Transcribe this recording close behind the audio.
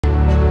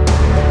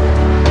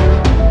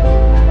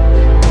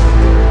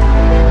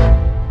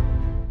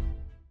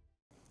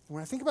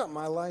when I think about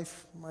my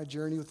life, my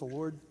journey with the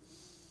Lord,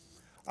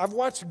 I've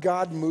watched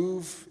God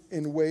move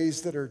in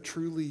ways that are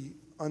truly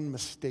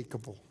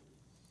unmistakable.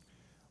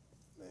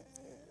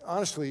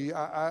 Honestly,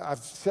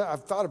 I've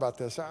thought about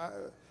this.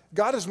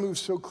 God has moved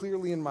so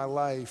clearly in my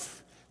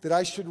life that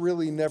I should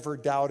really never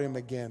doubt him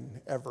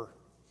again, ever.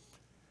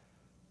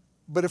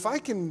 But if I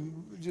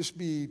can just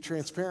be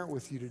transparent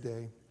with you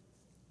today,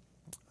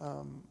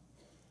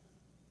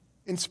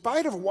 in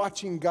spite of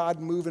watching God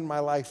move in my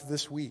life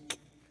this week,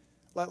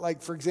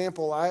 like for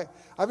example,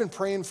 I've been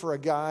praying for a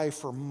guy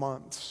for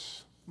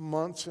months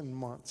and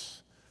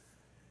months.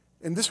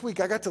 And this week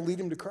I got to lead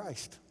him to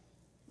Christ,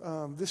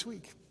 this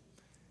week.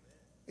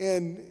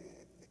 And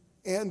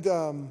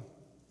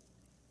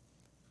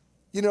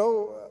you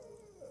know,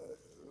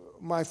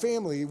 my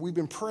family, we've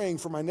been praying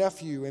for my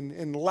nephew,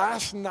 and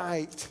last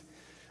night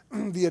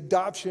the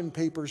adoption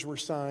papers were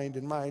signed,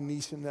 and my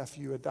niece and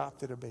nephew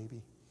adopted a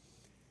baby.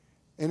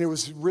 And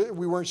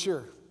we weren't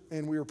sure,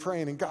 and we were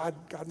praying, and God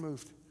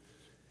moved.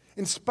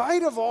 In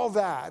spite of all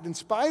that, in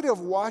spite of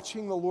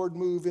watching the Lord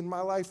move in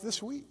my life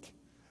this week,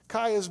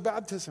 Kaya's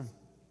baptism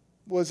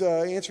was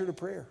an answer to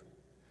prayer.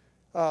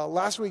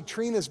 Last week,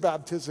 Trina's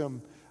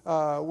baptism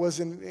was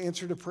an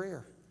answer to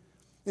prayer.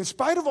 In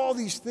spite of all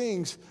these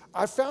things,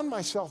 I found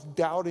myself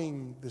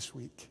doubting this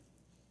week.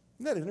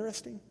 Isn't that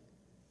interesting?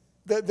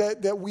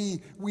 That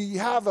we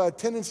have a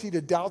tendency to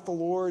doubt the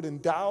Lord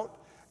and doubt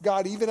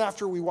God even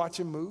after we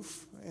watch him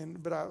move.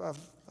 But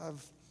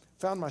I've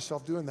found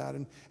myself doing that.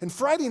 And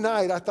Friday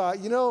night, I thought,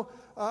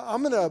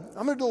 I'm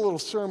gonna do a little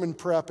sermon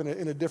prep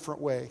in a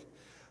different way.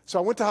 So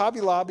I went to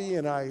Hobby Lobby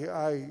and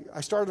I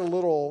started a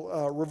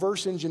little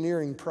reverse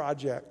engineering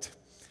project.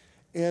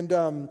 And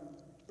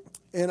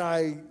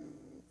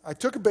I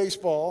took a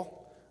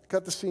baseball,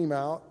 cut the seam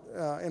out,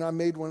 and I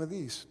made one of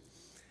these.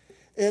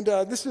 And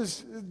this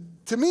is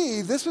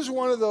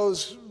one of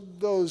those,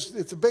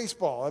 it's a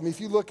baseball. I mean,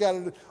 if you look at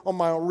it on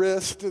my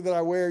wrist that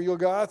I wear, you'll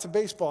go, it's a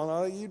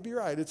baseball. And you'd be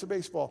right, it's a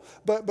baseball.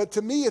 But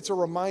to me, it's a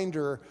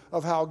reminder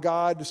of how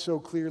God so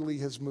clearly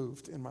has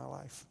moved in my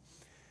life.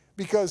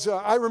 Because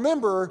I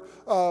remember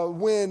I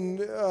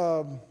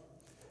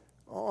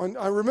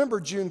remember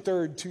June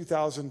 3rd,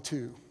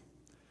 2002.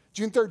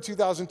 June 3rd,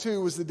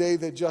 2002 was the day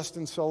that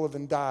Justin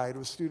Sullivan died. He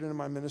was a student in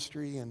my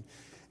ministry, and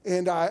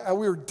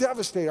we were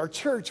devastated. Our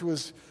church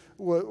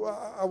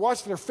I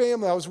watched their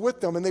family, I was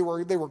with them, and they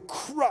were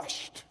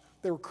crushed.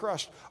 They were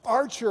crushed.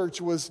 Our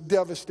church was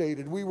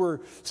devastated. We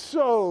were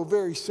so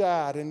very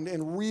sad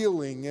and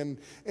reeling.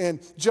 And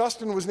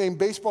Justin was named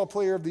Baseball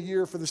Player of the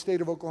Year for the state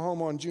of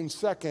Oklahoma on June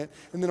 2nd,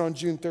 and then on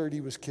June 3rd,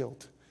 he was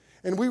killed.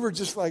 And we were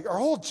just like, our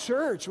whole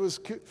church was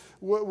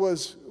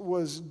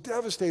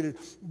devastated.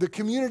 The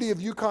community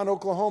of Yukon,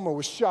 Oklahoma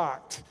was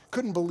shocked,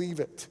 couldn't believe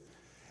it.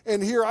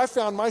 And here I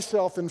found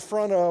myself in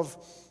front of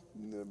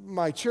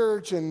my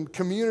church and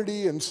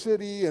community and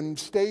city and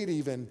state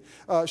even,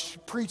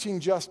 preaching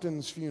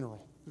Justin's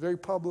funeral. Very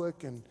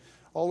public and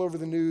all over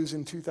the news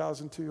in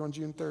 2002, on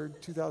June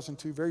 3rd,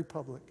 2002, very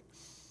public.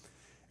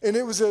 And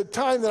it was a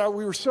time that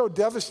we were so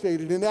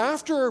devastated. And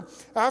after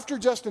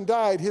Justin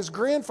died, his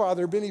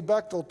grandfather, Benny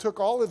Bechtel, took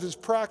all of his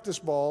practice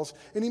balls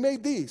and he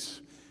made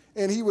these.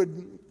 And he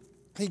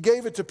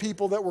gave it to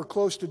people that were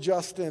close to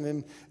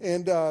Justin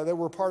and that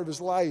were part of his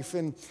life.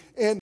 And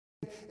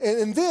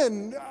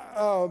then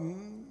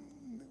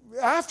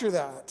after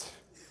that,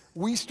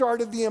 we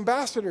started the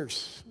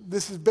Ambassadors.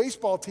 This is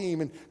baseball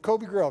team, and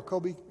Kobe Grell.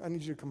 Kobe, I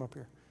need you to come up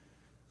here.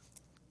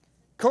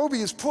 Kobe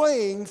is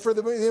playing for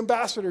the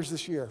Ambassadors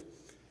this year.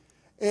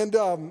 And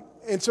I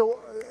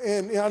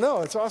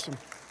know, it's awesome.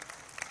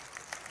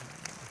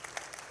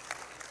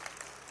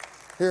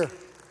 Here,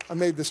 I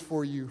made this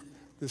for you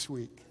this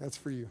week. That's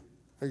for you.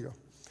 There you go.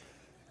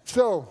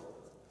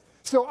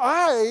 So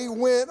I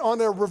went on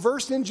a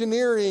reverse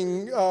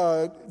engineering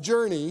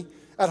journey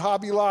at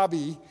Hobby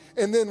Lobby,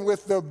 and then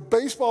with the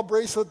baseball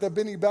bracelet that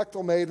Benny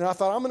Bechtel made, and I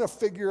thought, I'm going to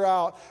figure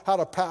out how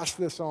to pass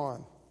this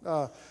on.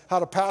 How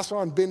to pass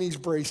on Benny's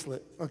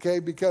bracelet, okay?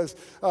 Because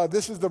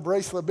this is the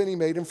bracelet Benny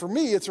made. And for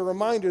me, it's a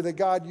reminder that,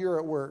 God, you're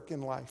at work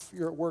in life.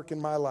 You're at work in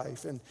my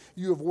life, and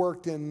you have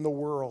worked in the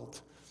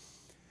world.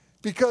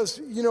 Because,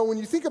 when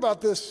you think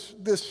about this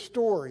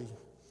story,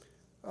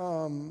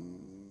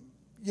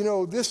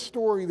 this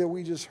story that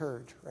we just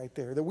heard right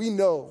there, that we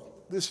know,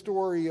 this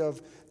story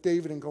of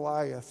David and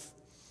Goliath,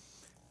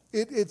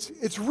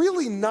 it's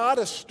really not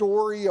a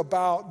story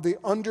about the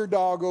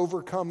underdog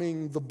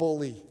overcoming the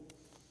bully.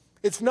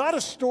 It's not a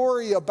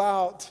story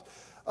about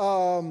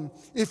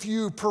if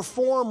you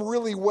perform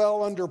really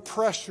well under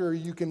pressure,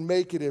 you can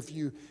make it. If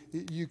you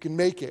can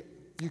make it,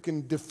 you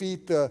can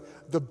defeat the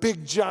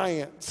big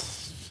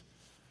giants.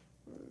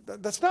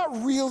 That's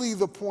not really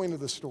the point of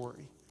the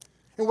story.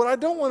 And what I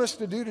don't want us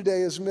to do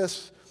today is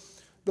miss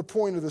the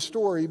point of the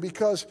story,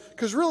 because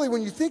really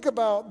when you think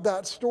about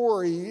that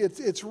story,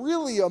 it's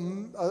really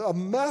a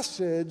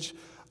message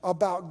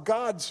about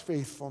God's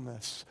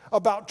faithfulness,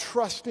 about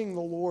trusting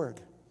the Lord.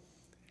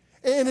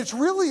 And it's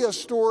really a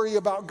story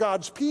about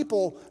God's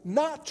people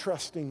not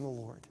trusting the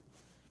Lord.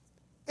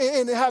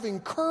 and having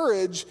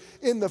courage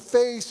in the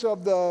face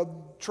of the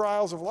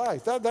trials of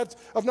life. That's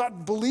of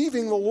not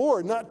believing the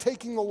Lord, not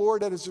taking the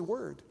Lord at his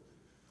word.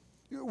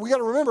 We got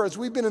to remember, as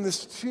we've been in this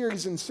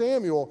series in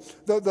Samuel,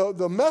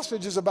 the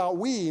message is about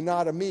we,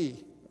 not a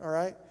me, all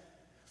right?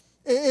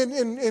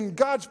 And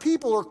God's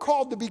people are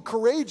called to be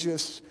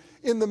courageous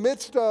in the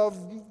midst of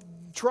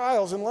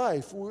trials in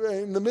life,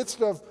 in the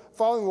midst of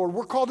following the Lord.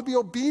 We're called to be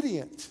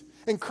obedient.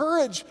 And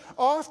courage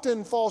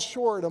often falls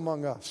short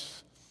among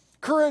us.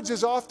 Courage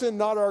is often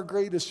not our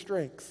greatest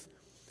strength.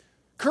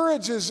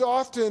 Courage is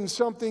often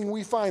something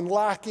we find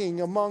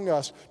lacking among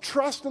us.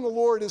 Trust in the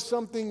Lord is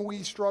something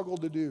we struggle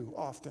to do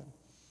often.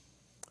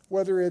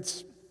 Whether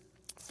it's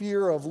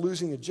fear of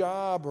losing a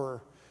job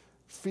or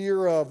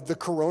fear of the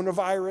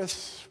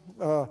coronavirus,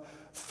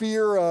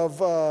 fear of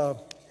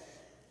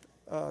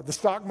the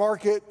stock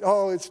market.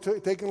 Oh, it's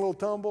taking a little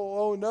tumble.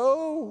 Oh,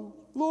 no,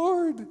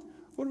 Lord,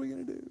 what are we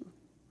going to do?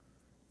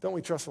 Don't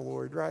we trust the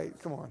Lord, right?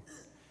 Come on.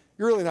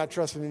 You're really not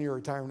trusting in your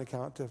retirement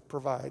account to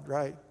provide,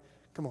 right?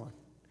 Come on.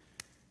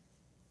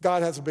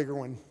 God has a bigger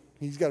one.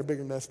 He's got a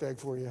bigger nest egg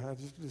for you. I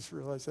just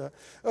realized that.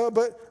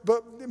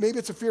 But maybe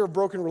it's a fear of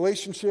broken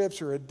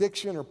relationships or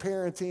addiction or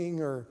parenting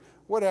or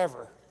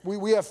whatever.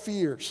 We have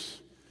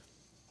fears.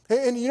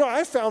 And you know,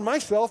 I found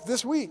myself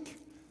this week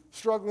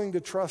struggling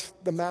to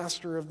trust the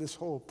master of this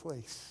whole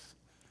place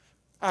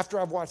after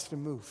I've watched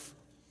him move.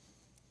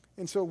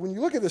 And so when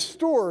you look at the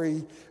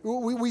story,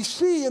 we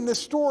see in this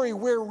story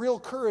where real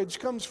courage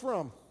comes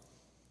from.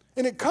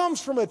 And it comes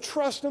from a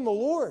trust in the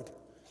Lord,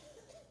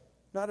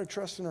 not a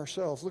trust in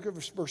ourselves. Look at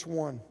verse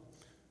 1,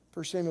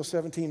 1 Samuel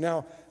 17.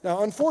 Now,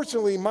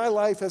 unfortunately, my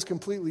life has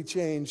completely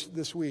changed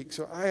this week,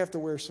 so I have to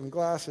wear some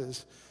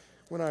glasses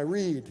when I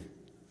read.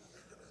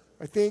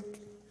 I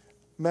think,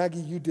 Maggie,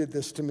 you did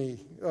this to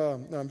me.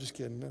 No, I'm just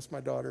kidding. That's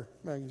my daughter.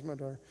 Maggie's my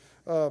daughter.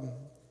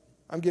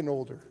 I'm getting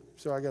older,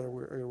 so I gotta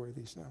wear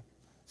these now.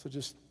 So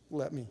just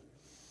let me.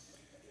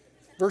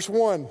 Verse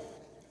 1.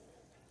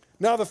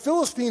 Now the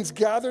Philistines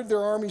gathered their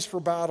armies for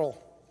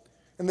battle,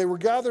 and they were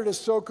gathered at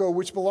Soko,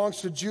 which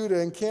belongs to Judah,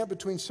 and camped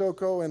between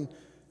Soko and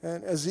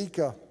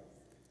Azekah.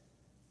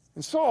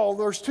 And Saul,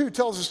 verse 2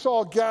 tells us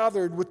Saul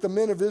gathered with the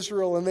men of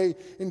Israel, and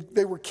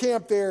they were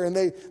camped there, and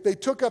they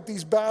took up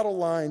these battle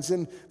lines.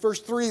 And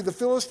verse 3, the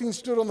Philistines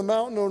stood on the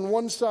mountain on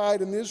one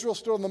side, and Israel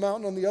stood on the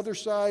mountain on the other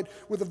side,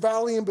 with a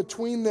valley in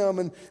between them.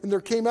 And there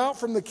came out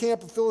from the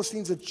camp of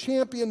Philistines a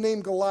champion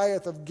named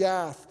Goliath of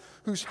Gath,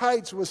 whose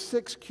height was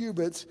 6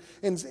 cubits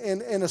and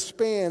a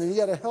span, and he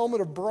had a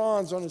helmet of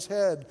bronze on his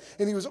head,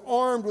 and he was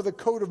armed with a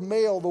coat of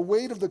mail. The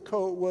weight of the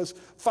coat was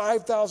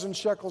 5,000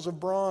 shekels of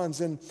bronze,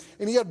 and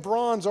he had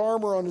bronze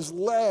armor on his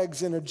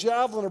legs, and a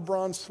javelin of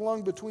bronze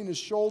slung between his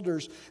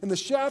shoulders, and the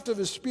shaft of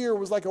his spear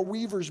was like a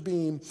weaver's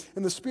beam,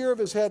 and the spear of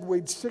his head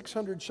weighed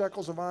 600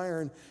 shekels of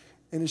iron,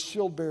 and his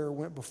shield bearer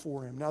went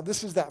before him. Now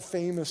this is that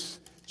famous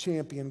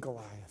champion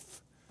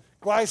Goliath.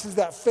 Goliath is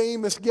that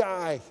famous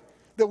guy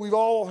that we've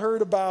all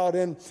heard about.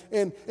 And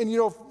you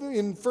know,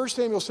 in 1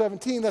 Samuel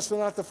 17, that's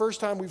not the first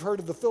time we've heard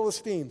of the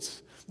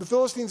Philistines. The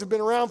Philistines have been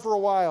around for a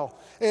while,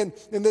 and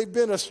they've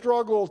been a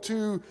struggle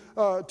to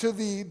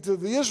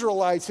the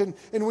Israelites. And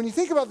when you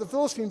think about the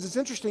Philistines, it's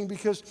interesting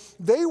because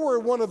they were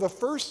one of the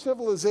first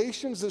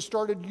civilizations that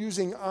started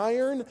using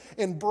iron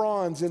and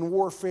bronze in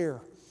warfare.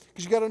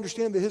 Because you got to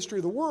understand the history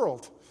of the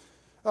world.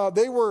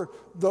 They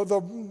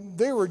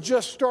were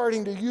just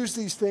starting to use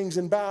these things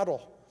in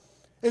battle.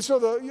 And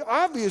so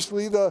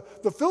obviously the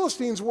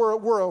Philistines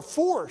were a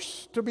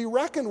force to be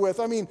reckoned with.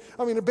 I mean,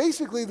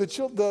 basically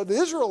the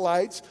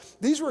Israelites,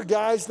 these were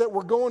guys that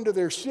were going to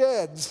their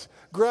sheds,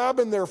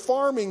 grabbing their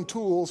farming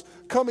tools,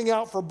 coming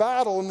out for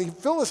battle. And the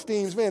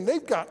Philistines, man,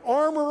 they've got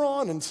armor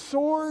on and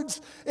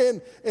swords.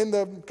 And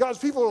God's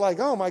people are like,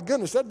 oh my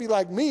goodness, that'd be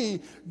like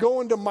me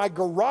going to my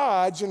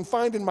garage and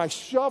finding my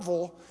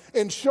shovel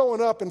and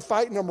showing up and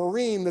fighting a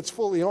Marine that's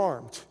fully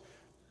armed.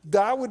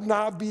 That would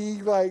not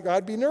be like,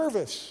 I'd be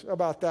nervous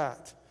about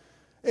that.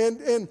 And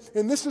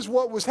this is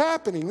what was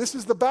happening. This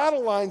is the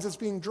battle lines that's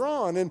being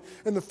drawn. And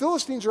the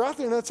Philistines are out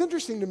there. And that's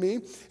interesting to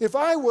me. If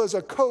I was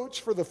a coach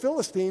for the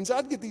Philistines,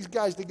 I'd get these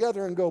guys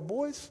together and go,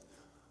 boys,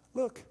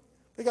 look,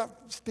 they got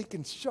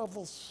stinking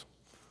shovels.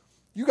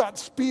 You got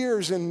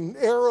spears and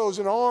arrows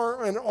and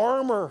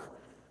armor.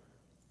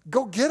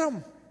 Go get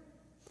them.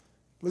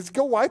 Let's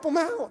go wipe them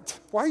out.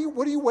 What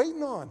are you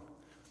waiting on?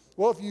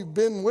 Well, if you've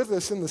been with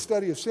us in the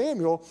study of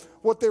Samuel,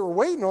 what they were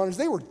waiting on is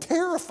they were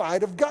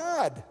terrified of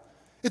God.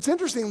 It's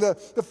interesting, the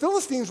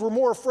Philistines were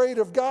more afraid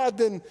of God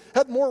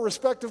had more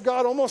respect of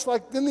God almost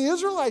than the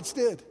Israelites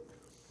did.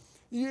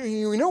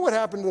 You know what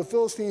happened to the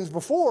Philistines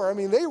before. I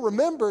mean, they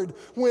remembered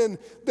when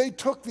they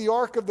took the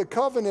Ark of the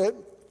Covenant.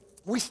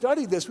 We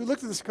studied this. We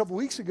looked at this a couple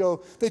weeks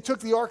ago. They took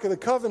the Ark of the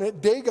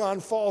Covenant. Dagon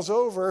falls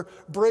over,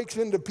 breaks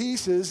into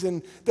pieces,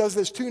 and does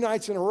this 2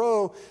 nights in a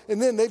row.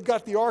 And then they've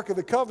got the Ark of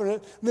the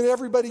Covenant. And then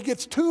everybody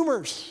gets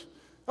tumors.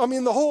 I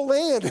mean, the whole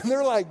land. And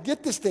they're like,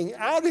 get this thing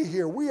out of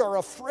here. We are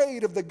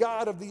afraid of the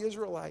God of the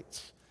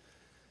Israelites.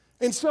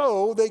 And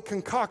so they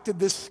concocted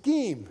this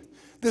scheme,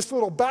 this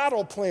little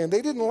battle plan.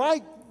 They didn't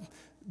like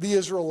the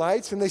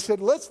Israelites, and they said,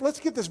 let's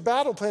get this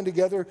battle plan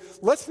together.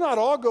 Let's not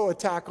all go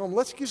attack them.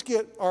 Let's just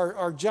get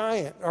our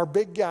giant, our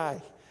big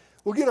guy.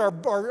 We'll get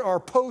our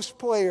post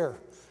player.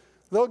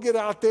 They'll get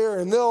out there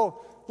and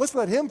let's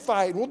let him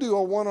fight, and we'll do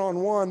a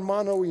one-on-one,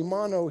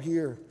 mano-y-mano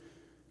here.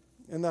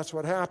 And that's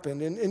what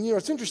happened. And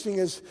it's interesting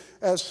as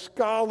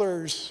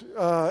scholars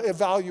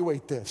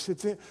evaluate this.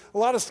 A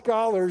lot of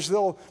scholars,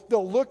 they'll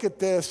look at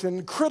this,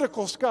 and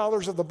critical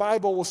scholars of the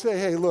Bible will say,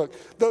 hey, look,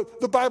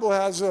 the Bible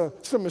has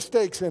some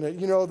mistakes in it.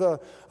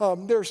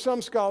 There are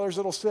some scholars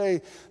that'll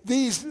say,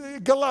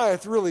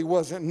 Goliath really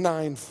wasn't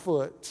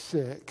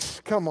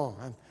 9'6". Come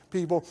on,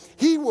 people.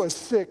 He was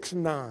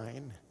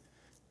 6'9".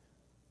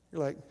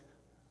 You're like,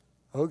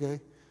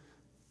 okay.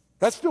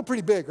 That's still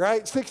pretty big,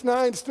 right?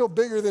 6'9" is still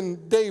bigger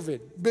than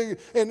David. Big,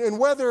 and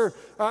whether,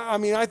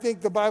 I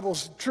think the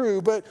Bible's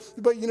true, but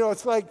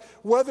it's like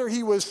whether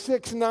he was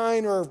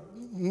 6'9" or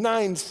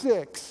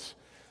 9'6",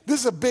 this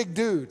is a big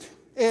dude.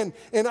 And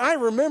I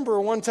remember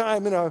one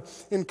time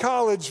in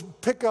college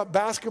pickup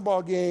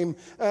basketball game,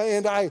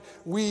 and I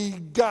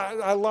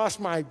lost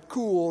my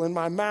cool in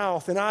my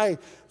mouth, and I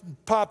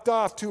popped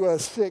off to a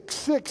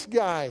 6'6"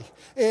 guy,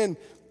 and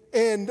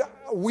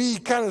we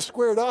kind of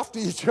squared off to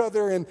each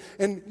other, and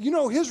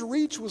his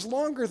reach was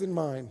longer than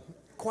mine,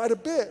 quite a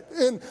bit.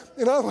 And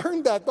I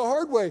learned that the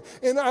hard way.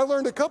 And I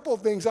learned a couple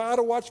of things. I ought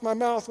to watch my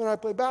mouth when I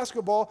play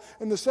basketball.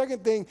 And the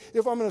second thing,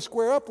 if I'm going to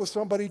square up with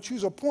somebody,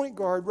 choose a point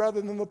guard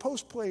rather than the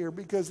post player,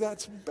 because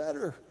that's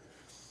better.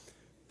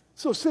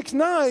 So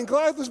 6'9",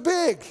 Goliath was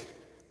big.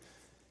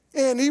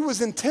 And he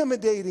was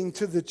intimidating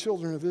to the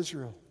children of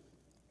Israel.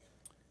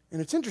 And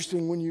it's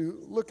interesting when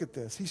you look at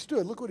this. He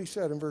stood, look what he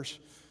said in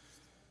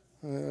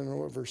I don't know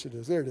what verse it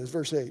is. There it is,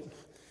 verse 8.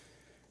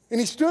 And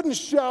he stood and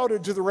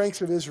shouted to the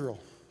ranks of Israel,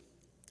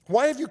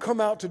 why have you come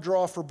out to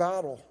draw for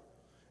battle?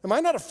 Am I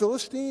not a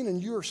Philistine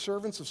and you are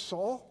servants of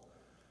Saul?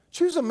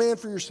 Choose a man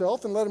for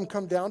yourself and let him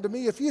come down to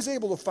me. If he is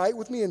able to fight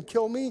with me and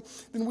kill me,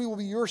 then we will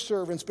be your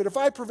servants. But if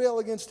I prevail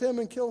against him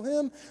and kill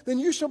him, then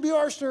you shall be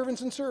our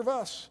servants and serve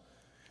us.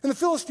 And the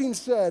Philistine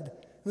said,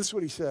 this is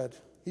what he said.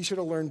 He should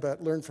have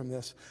learned from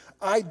this.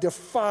 I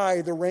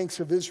defy the ranks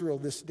of Israel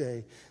this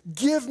day.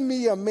 Give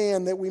me a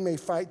man that we may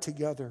fight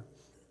together.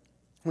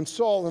 When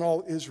Saul and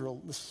all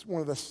Israel, this is one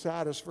of the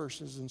saddest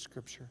verses in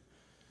Scripture.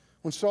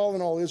 When Saul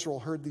and all Israel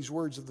heard these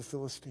words of the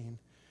Philistine,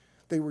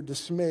 they were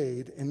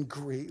dismayed and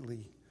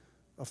greatly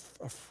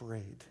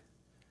afraid.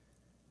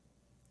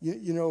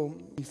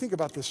 You think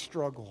about this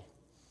struggle.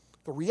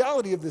 The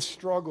reality of this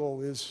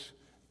struggle is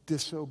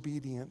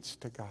disobedience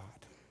to God.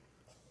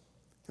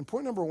 And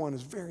point number one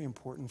is very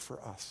important for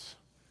us.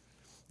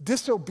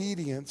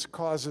 Disobedience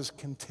causes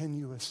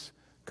continuous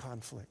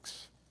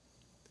conflicts.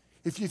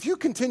 If you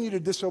continue to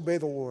disobey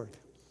the Lord,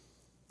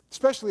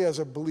 especially as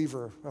a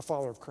believer, a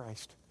follower of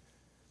Christ,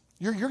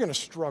 you're going to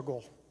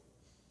struggle.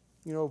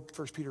 1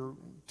 Peter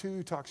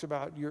 2 talks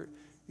about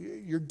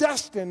you're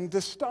destined to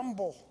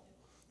stumble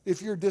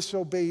if you're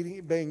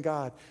disobeying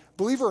God.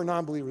 Believer or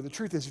non-believer, the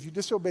truth is if you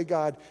disobey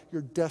God,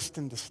 you're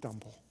destined to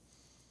stumble.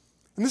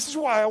 And this is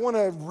why I want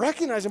to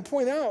recognize and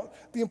point out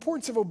the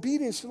importance of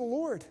obedience to the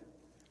Lord.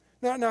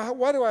 Now,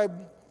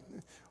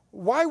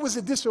 why was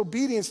it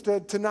disobedience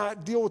to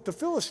not deal with the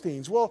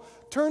Philistines? Well,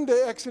 turn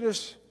to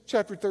Exodus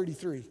chapter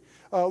 33.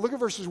 Look at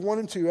verses 1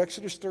 and 2,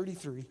 Exodus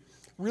 33.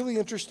 Really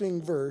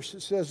interesting verse.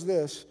 It says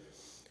this,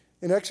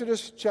 in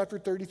Exodus chapter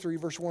 33,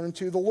 verse 1 and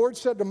 2, the Lord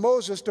said to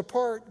Moses,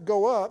 depart,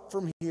 go up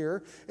from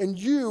here, and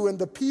you and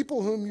the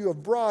people whom you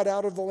have brought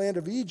out of the land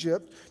of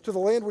Egypt to the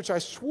land which I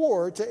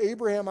swore to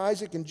Abraham,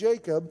 Isaac, and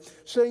Jacob,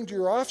 saying to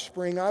your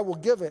offspring, I will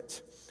give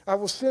it. I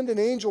will send an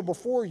angel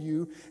before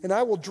you, and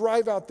I will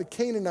drive out the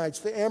Canaanites,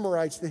 the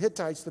Amorites, the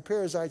Hittites, the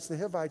Perizzites, the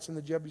Hivites, and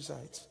the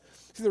Jebusites.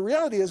 See, the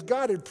reality is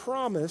God had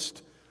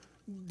promised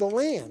the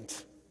land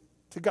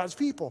to God's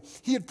people.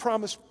 He had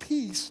promised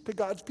peace to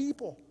God's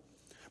people.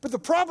 But the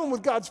problem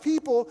with God's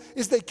people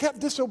is they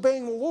kept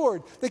disobeying the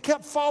Lord. They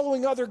kept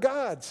following other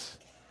gods.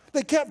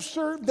 They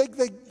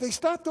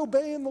stopped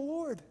obeying the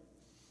Lord.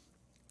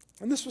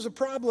 And this was a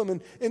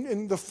problem.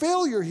 And the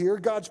failure here,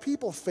 God's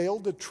people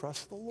failed to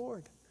trust the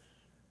Lord.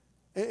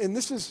 And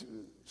this is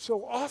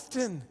so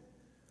often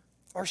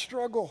our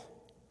struggle.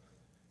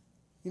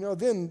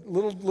 Then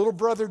little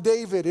brother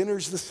David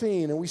enters the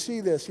scene, and we see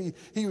this.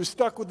 He was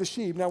stuck with the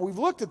sheep. Now, we've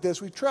looked at this.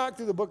 We've tracked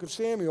through the book of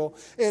Samuel,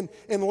 and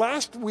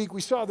last week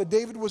we saw that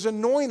David was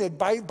anointed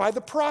by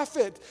the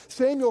prophet.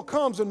 Samuel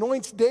comes,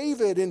 anoints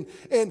David,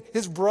 and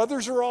his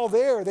brothers are all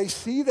there. They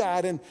see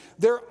that, and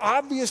they're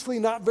obviously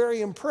not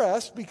very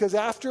impressed, because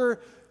after,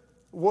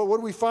 what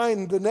do we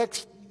find? The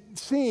next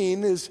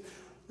scene is,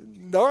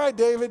 all right,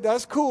 David,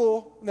 that's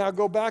cool. Now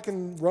go back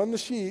and run the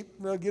sheep.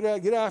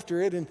 Get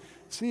after it, and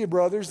see you,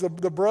 brothers. The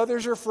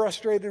brothers are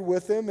frustrated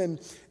with him, and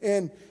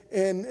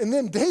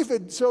then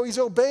David, so he's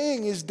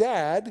obeying his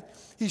dad.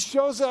 He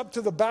shows up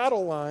to the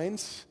battle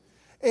lines,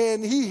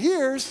 and he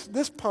hears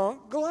this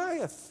punk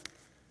Goliath.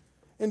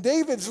 And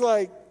David's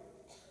like,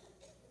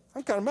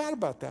 I'm kind of mad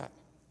about that.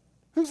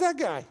 Who's that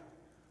guy?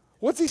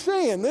 What's he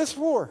saying this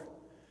for?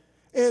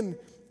 And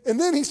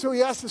then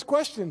he asked this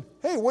question,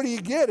 hey, what do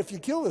you get if you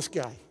kill this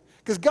guy?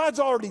 Because God's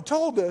already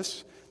told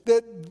us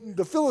that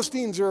the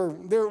Philistines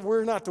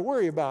we're not to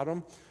worry about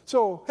them.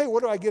 So, hey,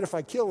 what do I get if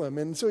I kill him?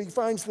 And so he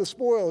finds the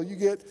spoil. You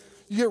get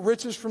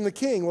riches from the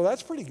king. Well,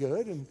 that's pretty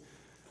good. And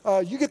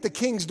you get the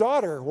king's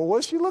daughter. Well, what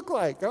does she look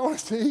like? I want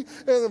to see.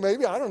 And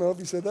maybe, I don't know if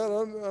he said that. I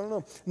don't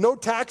know. No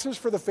taxes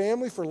for the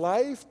family for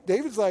life.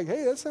 David's like,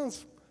 hey,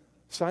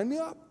 sign me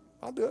up.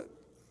 I'll do it.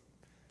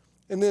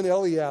 And then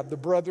Eliab, the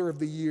brother of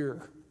the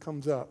year,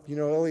 comes up. You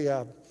know,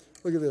 Eliab,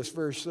 look at this,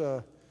 verse,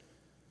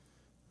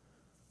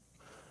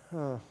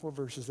 what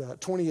verse is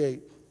that?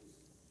 28.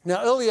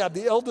 Now Eliab,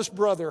 the eldest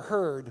brother,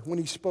 heard when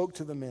he spoke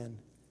to the men.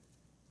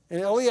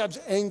 And Eliab's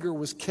anger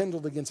was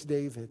kindled against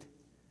David.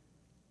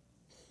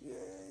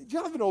 Do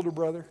you have an older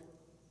brother?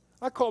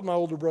 I called my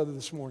older brother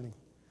this morning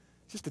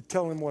just to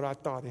tell him what I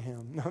thought of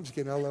him. No, I'm just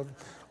kidding.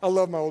 I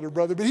love my older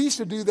brother. But he used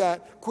to do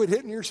that, quit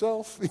hitting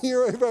yourself. You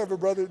know, if I have a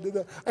brother that did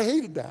that. I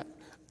hated that.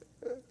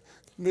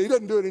 He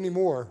doesn't do it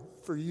anymore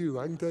for you.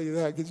 I can tell you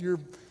that because you're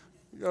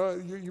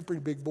a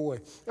pretty big boy.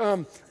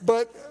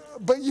 But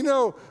you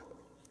know,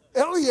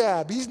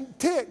 Eliab, he's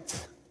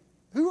ticked.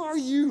 Who are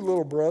you,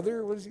 little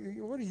brother?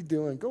 What are you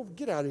doing? Go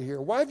get out of here.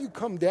 Why have you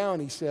come down,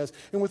 he says.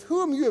 And with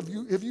whom have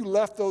you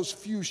left those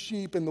few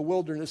sheep in the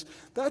wilderness?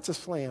 That's a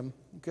slam,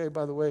 okay,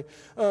 by the way.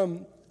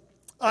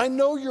 I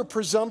know your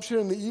presumption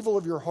and the evil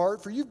of your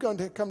heart, for you've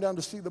come down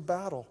to see the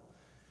battle.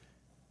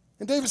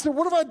 And David said,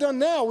 what have I done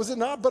now? Was it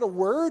not but a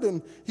word?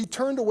 And he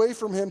turned away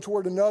from him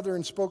toward another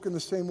and spoke in the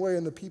same way,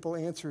 and the people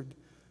answered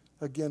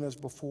again as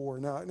before.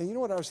 Now, you know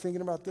what I was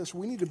thinking about this?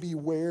 We need to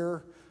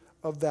beware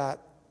of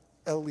that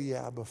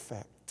Eliab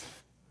effect,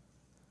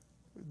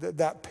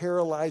 that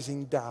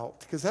paralyzing doubt.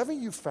 Because haven't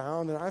you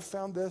found, and I've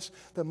found this,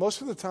 that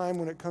most of the time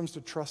when it comes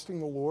to trusting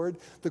the Lord,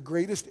 the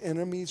greatest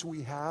enemies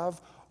we have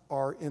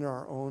are in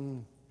our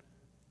own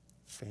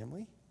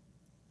family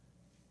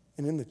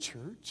and in the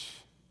church?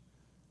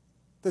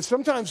 That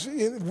sometimes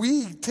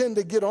we tend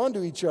to get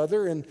onto each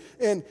other, and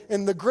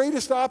the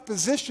greatest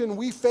opposition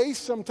we face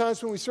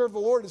sometimes when we serve the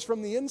Lord is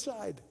from the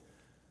inside.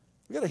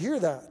 We got to hear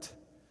that.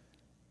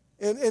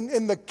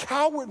 And the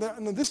coward,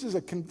 and this is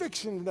a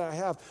conviction that I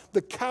have,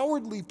 the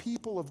cowardly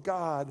people of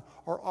God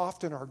are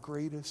often our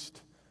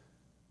greatest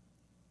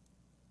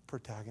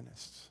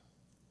protagonists,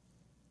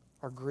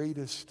 our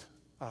greatest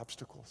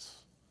obstacles.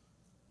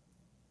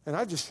 And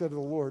I just said to the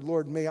Lord,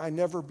 Lord, may I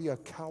never be a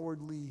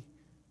cowardly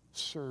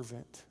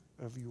servant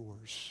of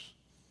yours.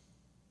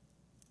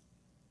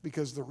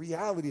 Because the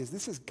reality is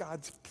this is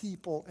God's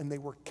people and they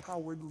were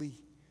cowardly.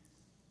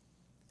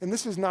 And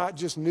this is not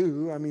just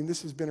new. I mean,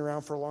 this has been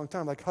around for a long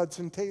time, like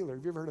Hudson Taylor.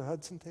 Have you ever heard of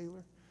Hudson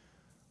Taylor?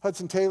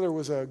 Hudson Taylor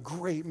was a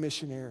great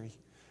missionary.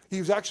 He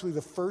was actually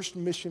the first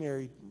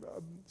missionary,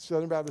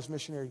 Southern Baptist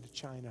missionary to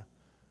China.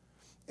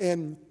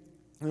 And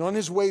on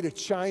his way to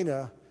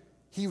China,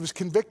 he was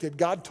convicted.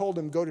 God told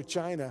him, go to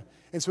China.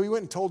 And so he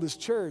went and told his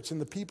church and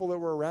the people that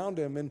were around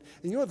him. And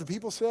you know what the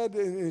people said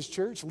in his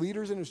church?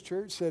 Leaders in his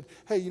church said,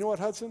 hey, you know what,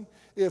 Hudson?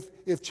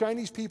 If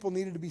Chinese people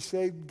needed to be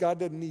saved, God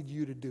doesn't need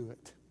you to do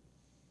it.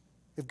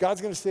 If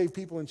God's going to save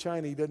people in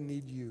China, he doesn't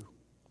need you.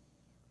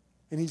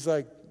 And he's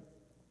like,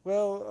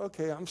 well,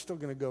 okay, I'm still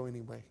going to go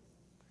anyway.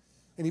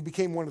 And he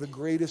became one of the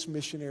greatest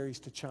missionaries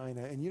to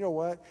China. And you know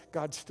what?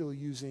 God's still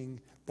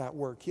using that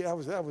work. That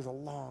was a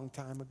long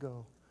time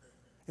ago.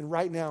 And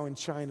right now in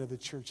China, the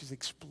church is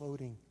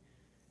exploding.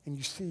 And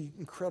you see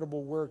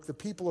incredible work. The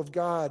people of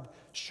God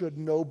should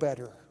know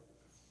better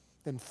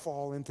than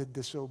fall into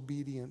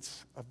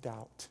disobedience of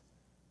doubt.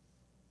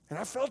 And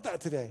I felt that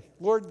today.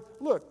 Lord,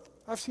 look,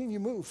 I've seen you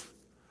move.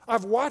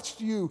 I've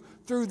watched you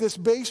through this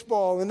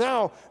baseball, and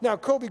now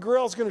Kobe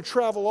Grail's going to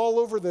travel all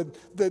over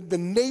the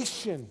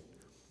nation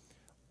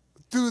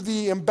through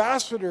the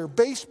ambassador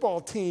baseball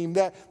team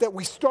that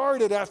we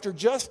started after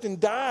Justin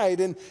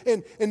died.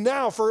 And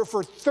now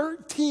for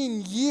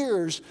 13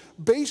 years,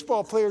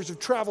 baseball players have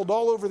traveled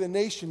all over the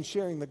nation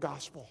sharing the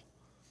gospel.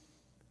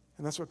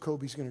 And that's what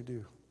Kobe's going to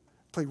do.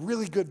 Play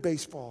really good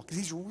baseball because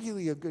he's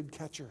really a good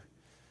catcher.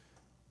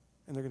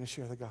 And they're going to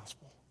share the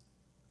gospel.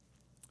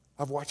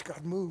 I've watched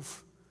God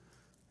move.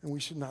 And we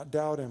should not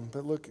doubt him.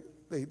 But look,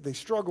 they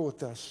struggle with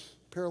this.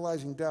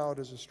 Paralyzing doubt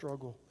is a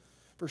struggle.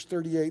 Verse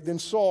 38, then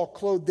Saul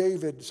clothed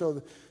David.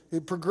 So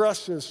it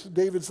progresses.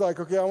 David's like,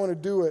 okay, I want to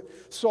do it.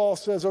 Saul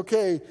says,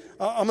 okay,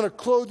 I'm going to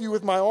clothe you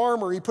with my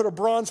armor. He put a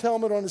bronze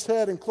helmet on his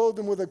head and clothed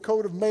him with a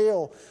coat of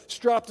mail,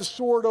 strapped a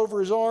sword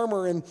over his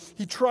armor, and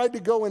he tried to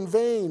go in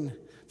vain.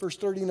 Verse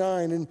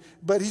 39,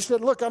 but he said,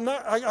 look, I've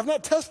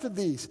not tested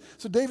these.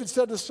 So David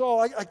said to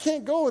Saul, I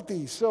can't go with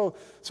these. So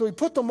he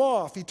put them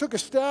off. He took a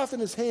staff in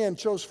his hand,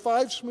 chose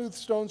 5 smooth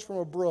stones from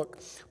a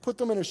brook, put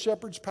them in a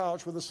shepherd's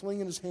pouch with a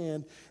sling in his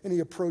hand, and he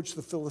approached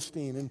the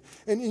Philistine.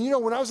 And you know,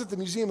 when I was at the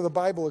Museum of the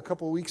Bible a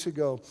couple of weeks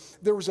ago,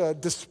 there was a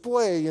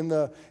display in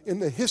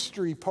the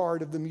history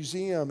part of the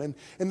museum, and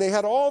they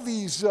had all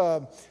these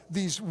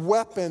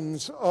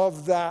weapons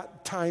of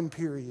that time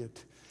period.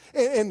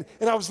 And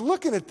I was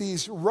looking at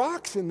these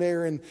rocks in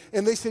there, and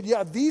they said,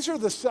 yeah, these are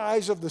the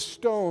size of the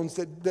stones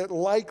that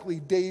likely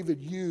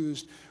David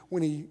used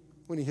when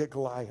he hit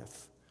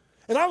Goliath.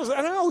 And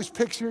I always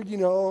pictured,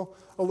 a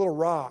little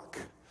rock.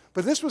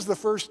 But this was the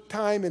first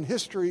time in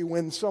history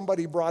when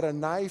somebody brought a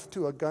knife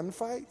to a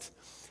gunfight.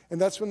 And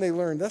that's when they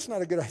learned that's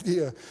not a good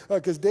idea.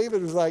 Because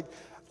David was like,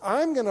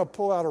 I'm going to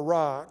pull out a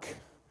rock.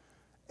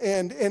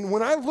 And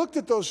when I looked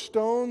at those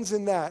stones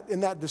in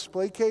that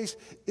display case,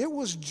 it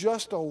was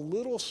just a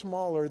little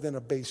smaller than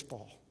a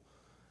baseball.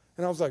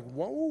 And I was like,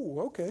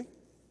 whoa, okay.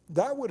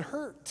 That would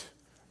hurt.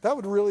 That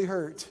would really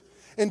hurt.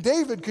 And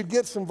David could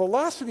get some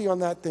velocity on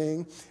that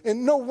thing.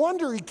 And no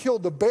wonder he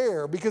killed the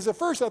bear, because at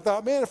first I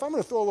thought, man, if I'm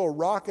going to throw a little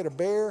rock at a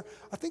bear,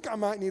 I think I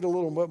might need a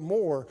little bit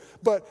more.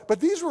 But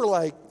these were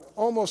like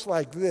almost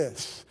like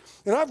this.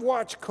 And I've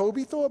watched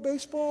Kobe throw a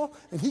baseball,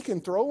 and he can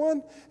throw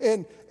one.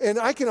 And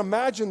I can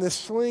imagine this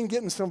sling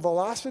getting some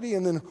velocity,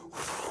 and then,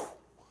 whew,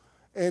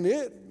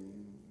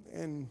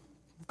 and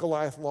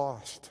Goliath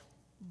lost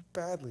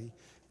badly,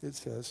 it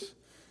says.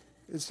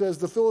 It says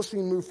the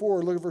Philistine moved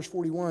forward. Look at verse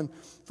 41. The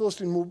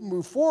Philistine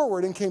moved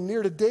forward and came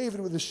near to David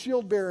with his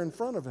shield bearer in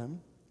front of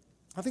him.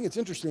 I think it's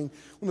interesting.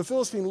 When the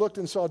Philistine looked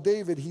and saw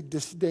David, he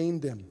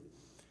disdained him.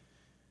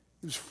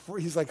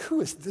 He's like, who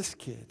is this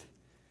kid?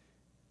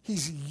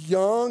 He's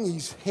young,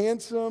 he's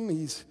handsome,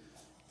 he's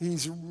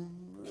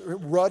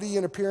ruddy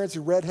in appearance,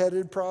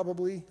 redheaded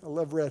probably. I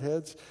love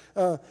redheads.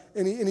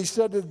 And he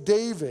said to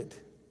David,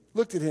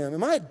 looked at him,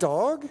 am I a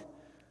dog?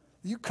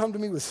 You come to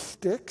me with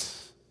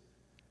sticks?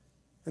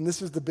 And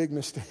this is the big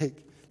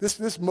mistake.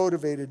 This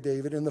motivated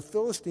David, and the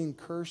Philistine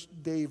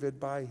cursed David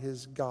by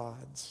his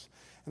gods.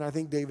 And I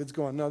think David's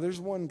going, no, there's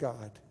one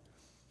God,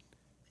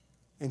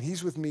 and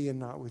he's with me and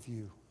not with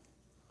you.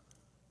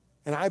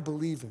 And I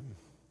believe him,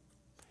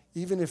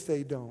 even if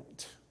they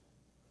don't.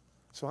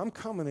 So I'm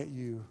coming at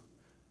you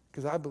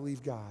because I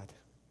believe God.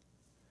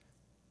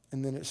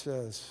 And then it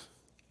says,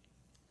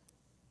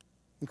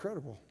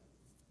 incredible.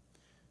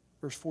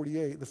 Verse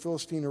 48, the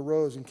Philistine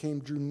arose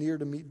and drew near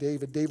to meet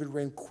David. David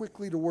ran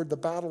quickly toward the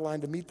battle line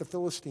to meet the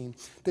Philistine.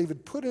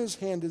 David put his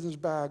hand in his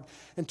bag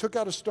and took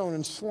out a stone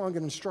and slung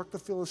it and struck the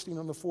Philistine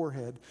on the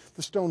forehead.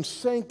 The stone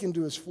sank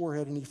into his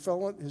forehead, and he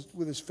fell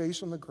with his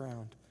face on the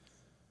ground.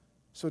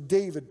 So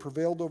David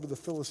prevailed over the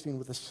Philistine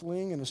with a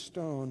sling and a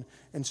stone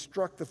and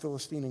struck the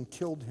Philistine and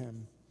killed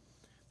him.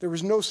 There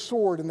was no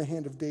sword in the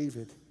hand of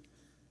David.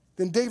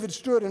 Then David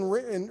stood and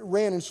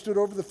ran and stood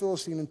over the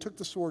Philistine and took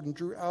the sword and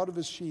drew out of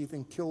his sheath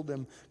and killed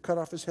him, cut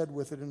off his head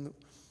with it. And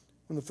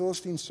when the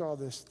Philistines saw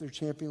this, their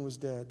champion was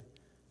dead,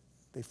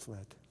 they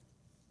fled.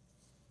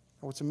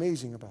 Now, what's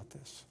amazing about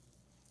this,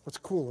 what's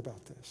cool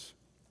about this,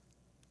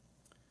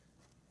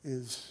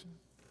 is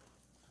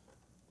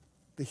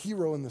the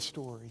hero in the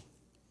story,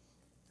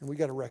 and we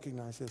got to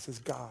recognize this, is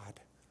God,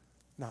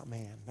 not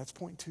man. That's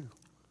point 2.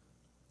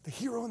 The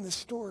hero in this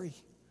story,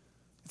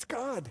 it's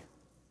God.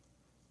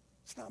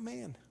 It's not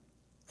man.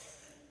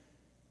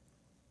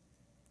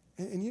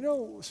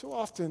 And so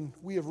often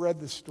we have read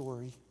this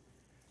story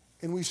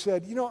and we've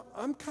said,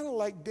 I'm kind of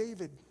like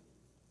David.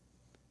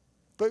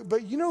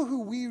 But you know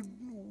who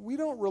we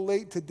don't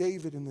relate to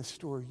David in this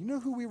story. You know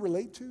who we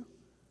relate to?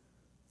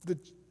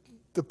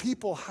 The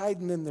people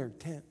hiding in their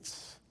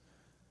tents.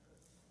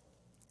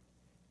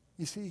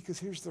 You see, because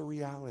here's the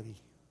reality.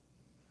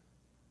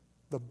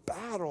 The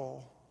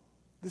battle,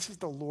 this is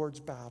the Lord's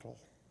battle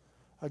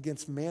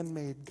against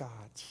man-made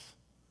gods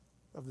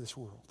of this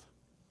world.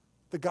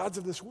 The gods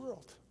of this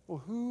world. Well,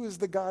 who is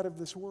the god of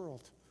this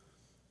world?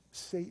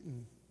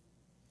 Satan,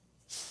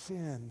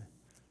 sin,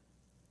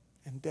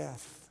 and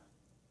death.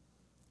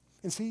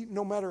 And see,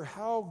 no matter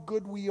how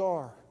good we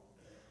are,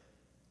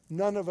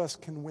 none of us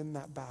can win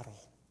that battle.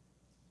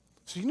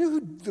 So you know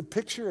who the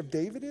picture of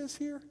David is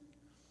here?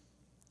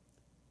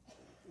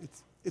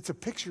 It's a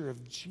picture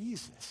of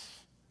Jesus,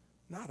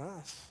 not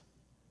us.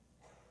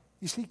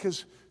 You see,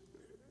 because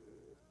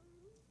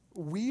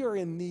we are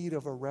in need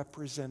of a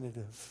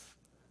representative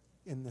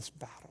in this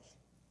battle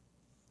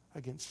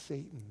against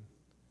Satan,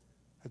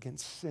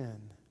 against sin,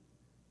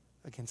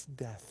 against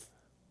death.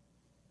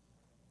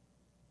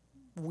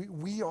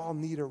 We all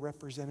need a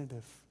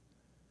representative.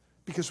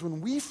 Because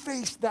when we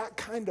face that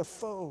kind of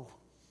foe,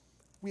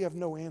 we have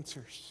no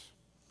answers.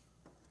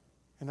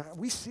 And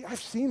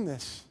I've seen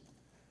this.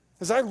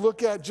 As I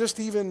look at just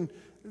even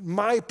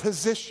my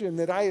position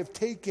that I have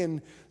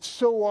taken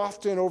so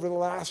often over the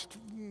last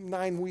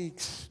 9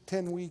 weeks,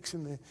 10 weeks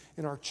in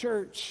our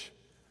church,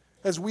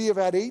 as we have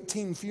had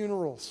 18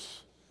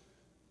 funerals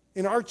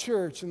in our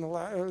church,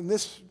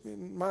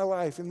 in my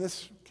life, in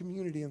this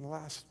community in the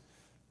last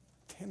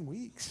 10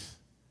 weeks.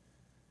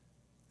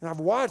 And I've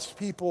watched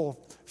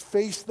people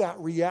face that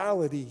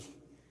reality.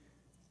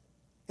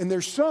 And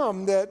there's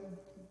some that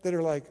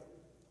are like,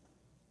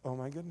 oh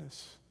my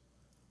goodness,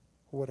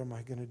 what am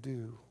I going to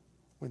do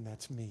when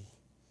that's me?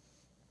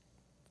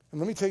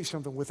 And let me tell you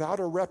something, without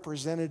a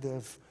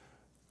representative,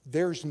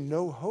 there's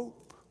no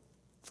hope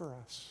for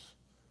us.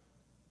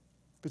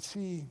 But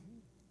see,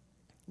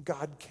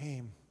 God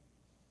came.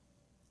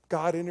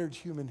 God entered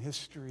human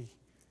history.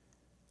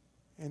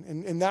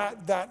 And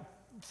that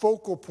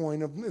focal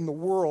point in the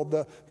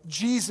world.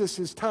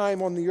 Jesus'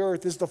 time on the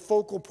earth is the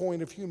focal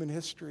point of human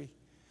history.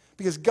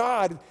 Because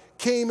God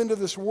came into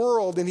this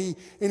world and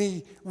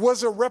he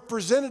was a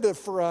representative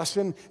for us.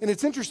 And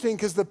it's interesting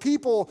because the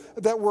people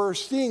that were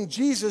seeing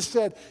Jesus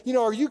said,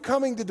 are you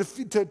coming to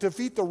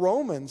defeat the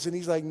Romans? And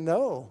he's like,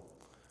 no,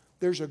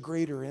 there's a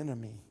greater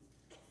enemy,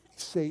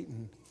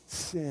 Satan,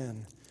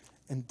 sin,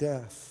 and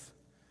death.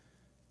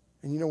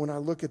 And when I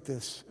look at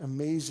this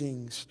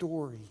amazing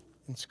story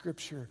in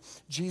Scripture,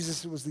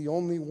 Jesus was the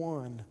only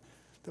one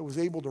that was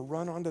able to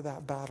run onto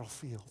that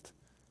battlefield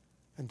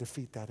and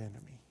defeat that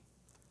enemy.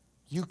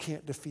 You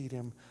can't defeat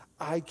him.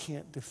 I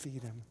can't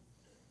defeat him.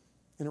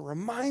 And it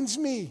reminds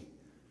me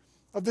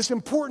of this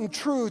important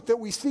truth that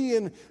we see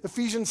in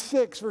Ephesians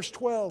 6, verse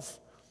 12.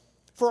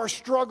 For our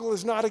struggle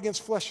is not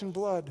against flesh and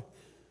blood,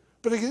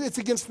 but it's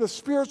against the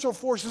spiritual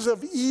forces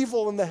of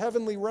evil in the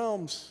heavenly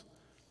realms.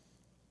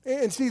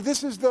 And see,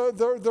 this is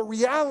the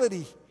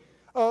reality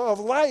of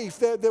life,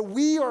 that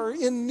we are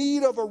in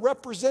need of a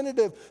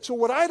representative. So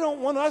what I don't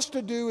want us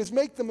to do is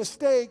make the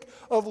mistake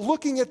of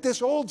looking at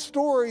this old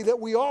story that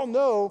we all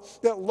know,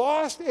 that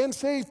lost and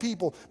saved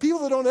people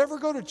that don't ever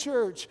go to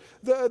church,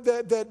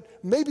 that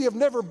maybe have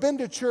never been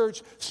to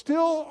church,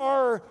 still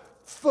are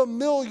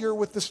familiar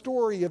with the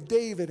story of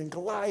David and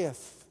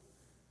Goliath.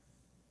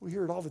 We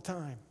hear it all the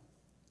time.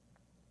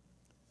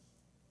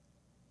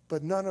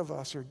 But none of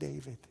us are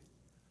David.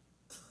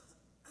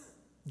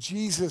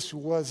 Jesus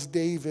was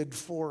David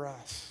for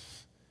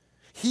us.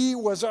 He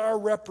was our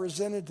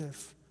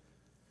representative.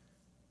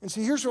 And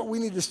see, here's what we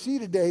need to see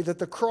today, that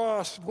the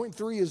cross, point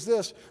 3 is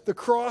this, the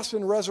cross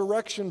and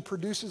resurrection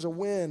produces a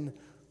win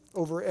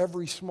over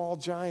every small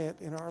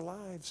giant in our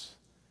lives.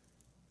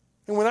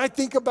 And when I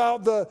think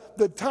about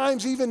the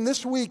times even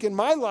this week in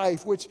my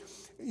life, which,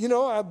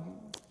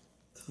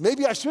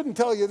 maybe I shouldn't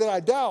tell you that I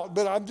doubt,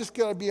 but I'm just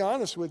going to be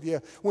honest with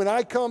you. When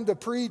I come to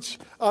preach,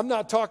 I'm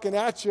not talking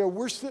at you.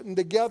 We're sitting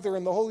together,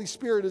 and the Holy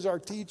Spirit is our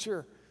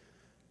teacher.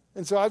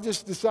 And so I've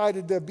just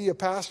decided to be a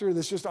pastor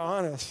that's just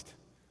honest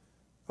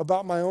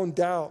about my own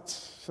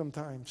doubts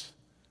sometimes,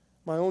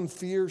 my own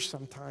fears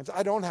sometimes.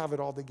 I don't have it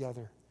all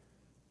together.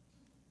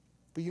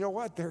 But you know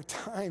what? There are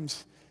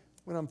times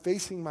when I'm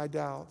facing my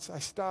doubts, I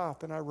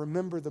stop and I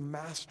remember the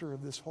master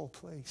of this whole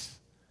place.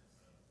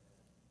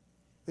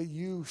 That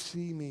you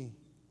see me.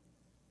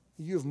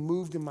 You have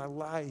moved in my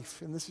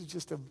life, and this is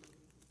just a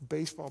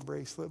baseball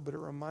bracelet, but it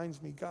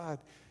reminds me, God,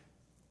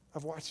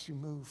 I've watched you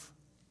move.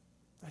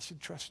 I should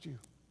trust you.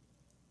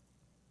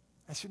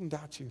 I shouldn't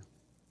doubt you,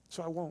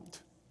 so I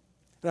won't.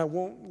 And I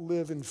won't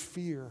live in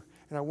fear,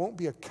 and I won't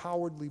be a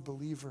cowardly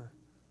believer.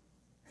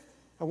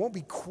 I won't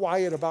be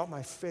quiet about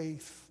my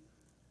faith.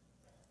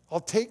 I'll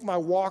take my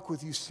walk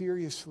with you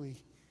seriously.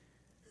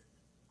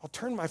 I'll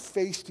turn my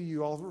face to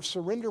you. I'll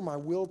surrender my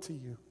will to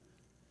you.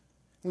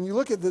 When you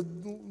look at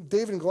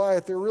David and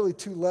Goliath, there are really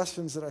two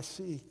lessons that I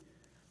see.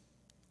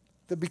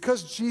 That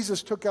because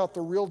Jesus took out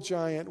the real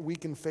giant, we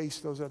can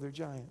face those other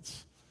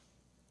giants.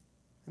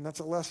 And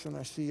that's a lesson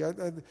I see.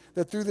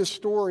 That through this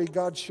story,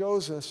 God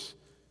shows us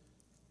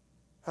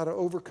how to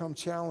overcome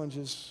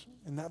challenges,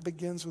 and that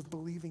begins with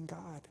believing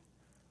God.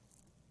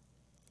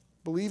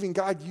 Believing,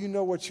 God, you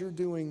know what you're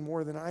doing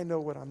more than I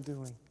know what I'm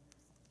doing.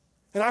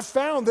 And I've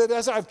found that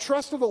as I've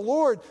trusted the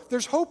Lord,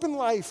 there's hope in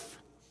life.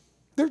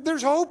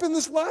 There's hope in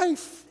this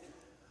life.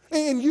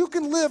 And you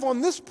can live on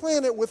this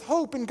planet with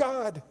hope in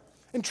God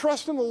and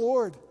trust in the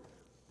Lord.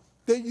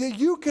 That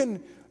you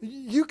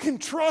can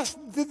trust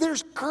that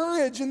there's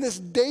courage in this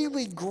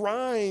daily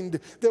grind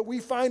that we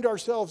find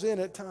ourselves in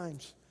at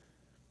times.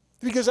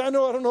 Because I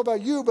don't know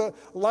about you, but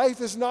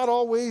life is not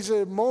always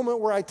a moment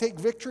where I take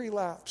victory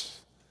laps.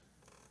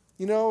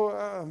 We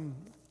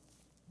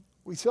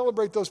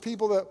celebrate those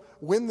people that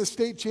win the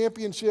state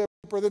championship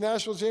or the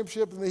national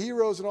championship and the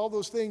heroes and all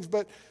those things,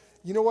 but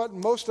you know what?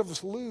 Most of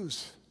us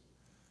lose.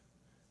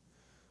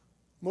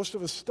 Most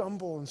of us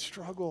stumble and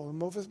struggle, and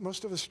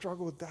most of us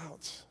struggle with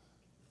doubts.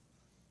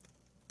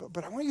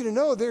 But I want you to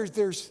know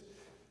there's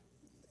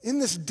in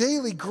this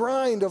daily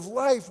grind of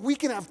life, we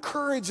can have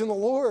courage in the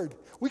Lord.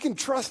 We can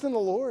trust in the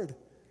Lord.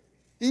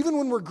 Even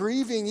when we're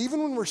grieving,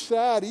 even when we're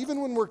sad,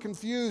 even when we're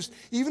confused,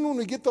 even when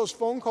we get those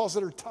phone calls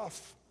that are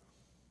tough.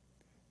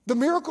 The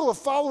miracle of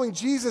following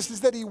Jesus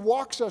is that he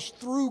walks us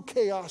through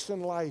chaos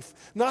in life.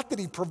 Not that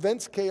he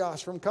prevents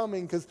chaos from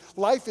coming, because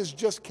life is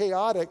just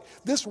chaotic.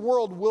 This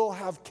world will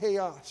have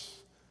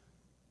chaos.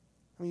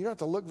 I mean, you don't have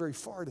to look very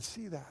far to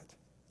see that.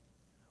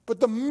 But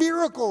the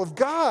miracle of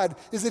God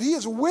is that he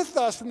is with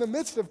us in the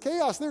midst of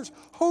chaos. There's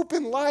hope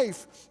in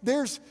life.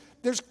 There's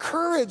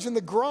courage in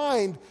the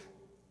grind.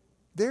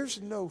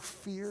 There's no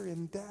fear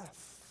in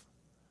death.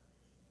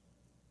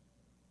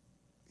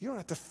 You don't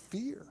have to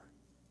fear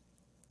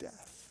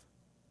death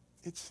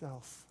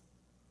itself.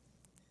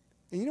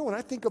 And when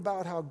I think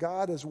about how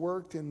God has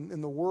worked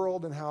in the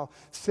world and how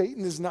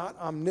Satan is not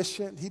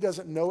omniscient, he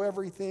doesn't know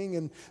everything,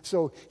 and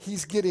so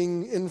he's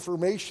getting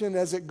information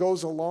as it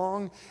goes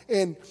along.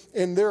 And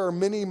there are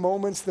many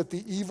moments that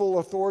the evil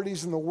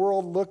authorities in the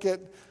world look at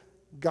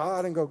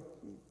God and go,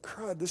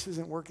 crud, this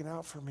isn't working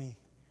out for me.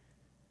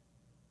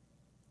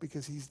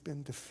 because he's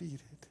been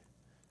defeated.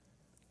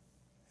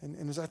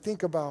 And as I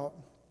think about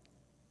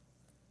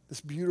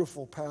this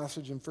beautiful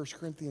passage in 1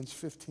 Corinthians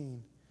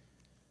 15,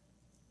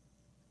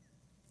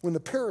 when the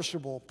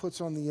perishable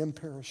puts on the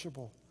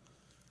imperishable,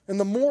 and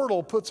the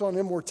mortal puts on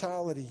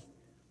immortality,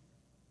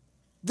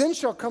 then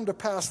shall come to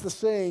pass the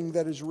saying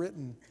that is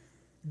written,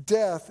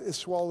 death is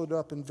swallowed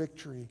up in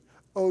victory.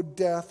 O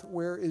death,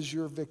 where is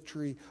your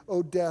victory?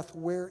 O death,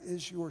 where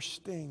is your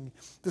sting?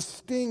 The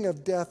sting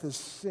of death is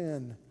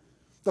sin.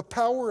 The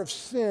power of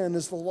sin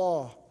is the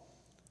law.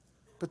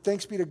 But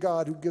thanks be to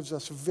God who gives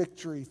us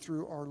victory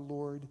through our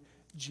Lord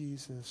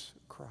Jesus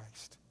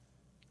Christ.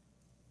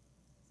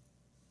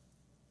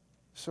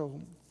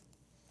 So,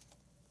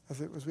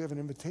 as we have an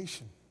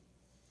invitation,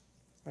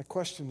 my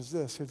question is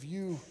this: have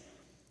you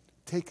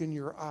taken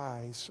your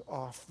eyes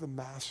off the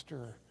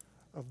master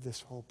of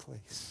this whole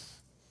place?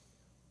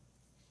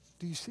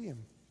 Do you see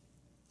him?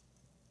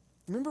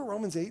 Remember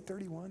Romans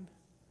 8:31?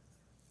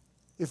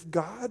 If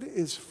God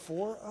is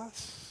for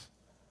us,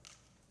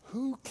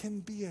 who can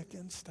be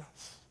against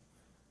us?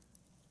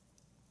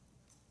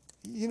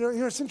 You know,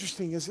 it's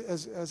interesting,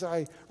 as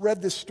I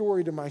read this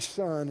story to my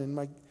son, and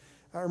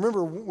I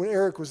remember when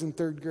Eric was in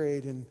third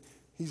grade, and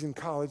he's in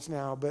college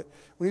now, but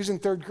when he was in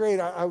third grade,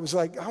 I was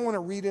like, I want to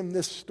read him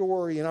this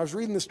story. And I was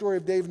reading the story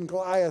of David and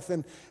Goliath,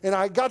 and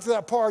I got to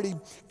that part, he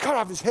cut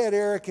off his head,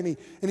 Eric, and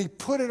he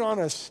put it on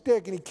a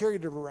stick, and he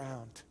carried it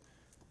around.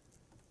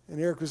 And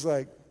Eric was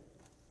like,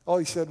 all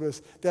he said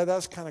was, Dad,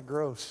 that's kind of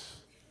gross.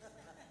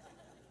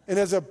 And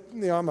as I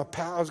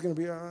was going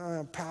to be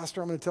a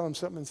pastor, I'm going to tell him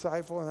something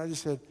insightful, and I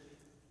just said,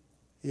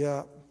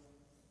 yeah,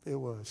 it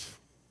was.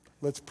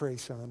 Let's pray,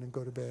 son, and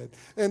go to bed.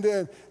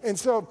 And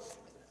so,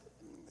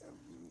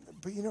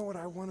 but you know what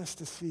I want us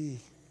to see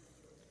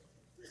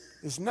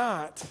is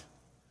not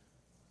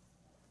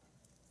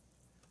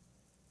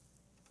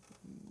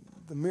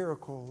the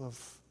miracle of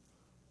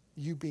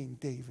you being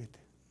David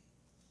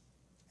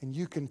and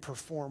you can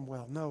perform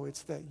well. No,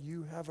 it's that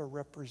you have a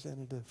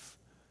representative.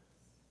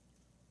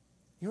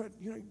 You know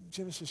what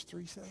Genesis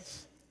 3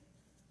 says?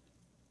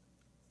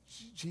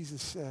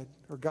 Jesus said,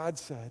 or God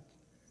said,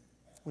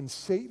 when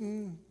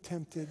Satan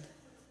tempted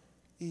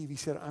Eve, he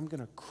said, I'm going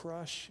to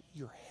crush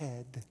your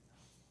head.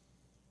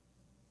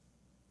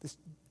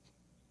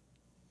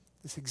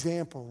 This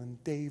example in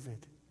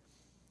David,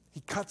 he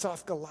cuts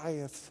off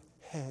Goliath's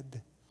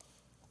head.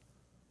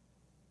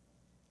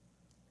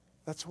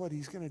 That's what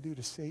he's going to do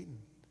to Satan.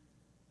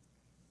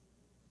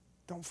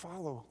 Don't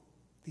follow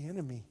the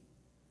enemy.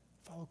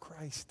 Follow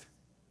Christ.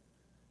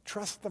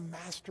 Trust the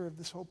master of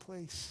this whole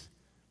place.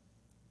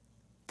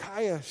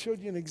 Kaya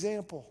showed you an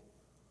example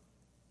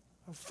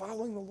of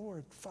following the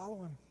Lord.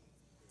 Follow him.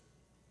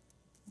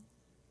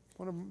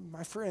 One of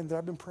my friends that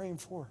I've been praying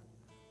for,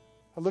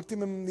 I looked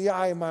him in the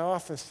eye in my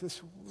office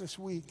this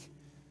week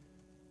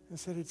and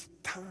said, it's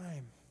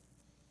time.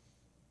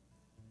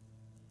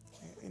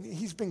 And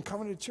he's been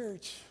coming to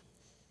church.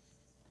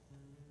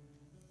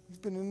 He's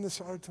been in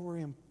this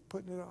auditorium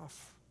putting it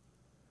off.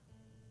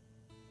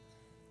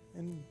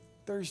 And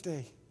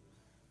Thursday,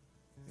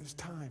 it's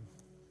time.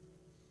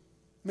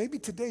 Maybe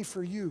today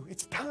for you,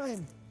 it's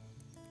time.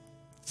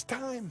 It's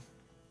time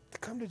to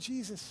come to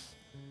Jesus.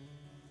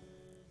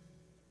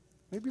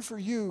 Maybe for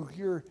you,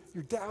 you're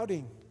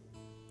doubting.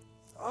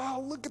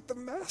 Oh, look at the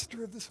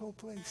master of this whole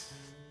place.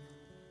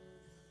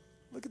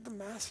 Look at the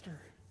master.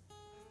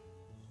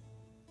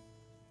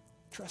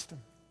 Trust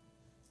him.